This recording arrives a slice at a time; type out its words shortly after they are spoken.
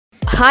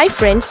Hi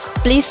friends,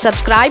 please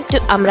subscribe to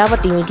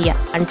Amaravathi Media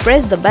and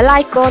press the bell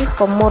icon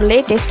for more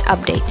latest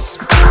updates.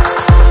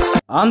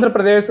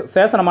 Andhra Pradesh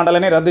శాసన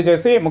మండలిని రద్దు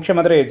చేసి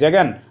ముఖ్యమంత్రి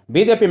Jagan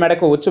BJP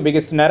మెడకు ఉచ్చు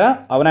బిగిస్తున్నారా?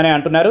 అవుననే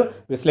అంటున్నారు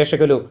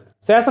విశ్లేషకులు.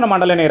 శాసన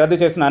మండలిని రద్దు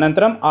చేసిన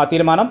అనంతరం ఆ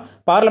తీర్మానం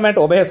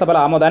పార్లమెంట్ ఉభయ సభల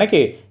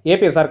ఆమోదానికి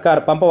ఏపీ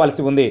సర్కార్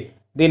పంపవలసి ఉంది.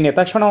 దీన్ని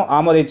తక్షణం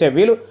ఆమోదించే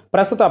వీలు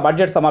ప్రస్తుత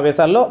బడ్జెట్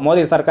సమావేశాల్లో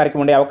మోదీ సర్కార్కి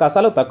ఉండే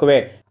అవకాశాలు తక్కువే.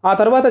 ఆ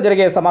తర్వాత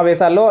జరిగే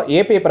సమావేశాల్లో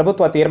ఏపీ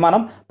ప్రభుత్వ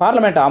తీర్మానం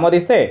పార్లమెంట్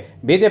ఆమోదిస్తే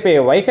బీజేపీ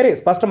వైఖరి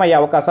స్పష్టమయ్యే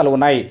అవకాశాలు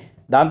ఉన్నాయి.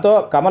 దాంతో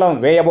కమలం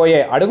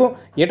వేయబోయే అడుగు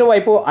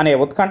ఎటువైపు అనే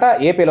ఉత్కంఠ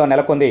ఏపీలో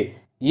నెలకొంది.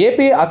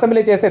 ఏపీ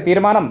అసెంబ్లీ చేసే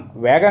తీర్మానం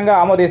వేగంగా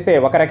ఆమోదిస్తే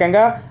ఒక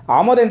రకంగా,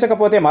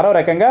 ఆమోదించకపోతే మరో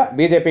రకంగా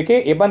బీజేపీకి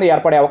ఇబ్బంది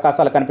ఏర్పడే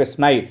అవకాశాలు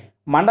కనిపిస్తున్నాయి.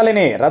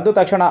 మండలిని రద్దు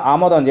తక్షణ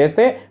ఆమోదం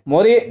చేస్తే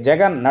మోదీ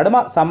జగన్ నడుమ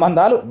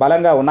సంబంధాలు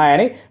బలంగా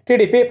ఉన్నాయని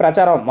టీడీపీ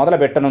ప్రచారం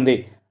మొదలుపెట్టనుంది.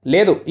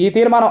 లేదు, ఈ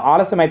తీర్మానం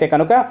ఆలస్యమైతే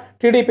కనుక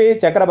టీడీపీ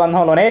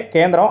చక్రబంధంలోనే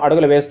కేంద్రం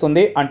అడుగులు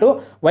వేస్తుంది అంటూ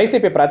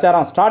వైసీపీ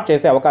ప్రచారం స్టార్ట్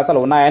చేసే అవకాశాలు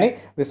ఉన్నాయని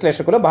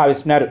విశ్లేషకులు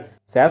భావిస్తున్నారు.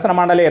 శాసన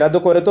మండలి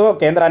రద్దు కోరుతూ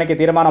కేంద్రానికి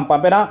తీర్మానం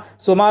పంపినా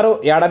సుమారు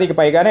ఏడాదికి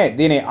పైగానే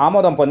దీని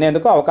ఆమోదం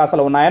పొందేందుకు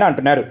అవకాశాలు ఉన్నాయని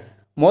అంటున్నారు.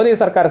 మోదీ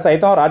సర్కారు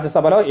సైతం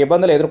రాజ్యసభలో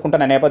ఇబ్బందులు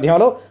ఎదుర్కొంటున్న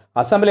నేపథ్యంలో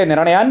అసెంబ్లీ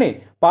నిర్ణయాన్ని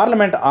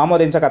పార్లమెంట్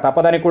ఆమోదించక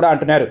తప్పదని కూడా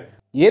అంటున్నారు.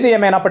 ఏది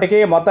ఏమైనప్పటికీ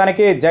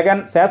మొత్తానికి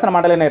జగన్ శాసన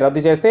మండలిని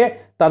రద్దు చేస్తే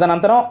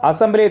తదనంతరం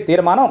అసెంబ్లీ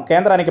తీర్మానం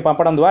కేంద్రానికి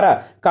పంపడం ద్వారా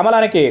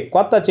కమలానికి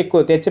కొత్త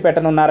చిక్కు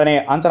తెచ్చిపెట్టనున్నారనే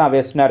అంచనా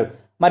వేస్తున్నారు.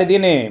 మరి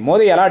దీన్ని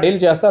మోదీ ఎలా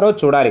డీల్ చేస్తారో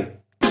చూడాలి.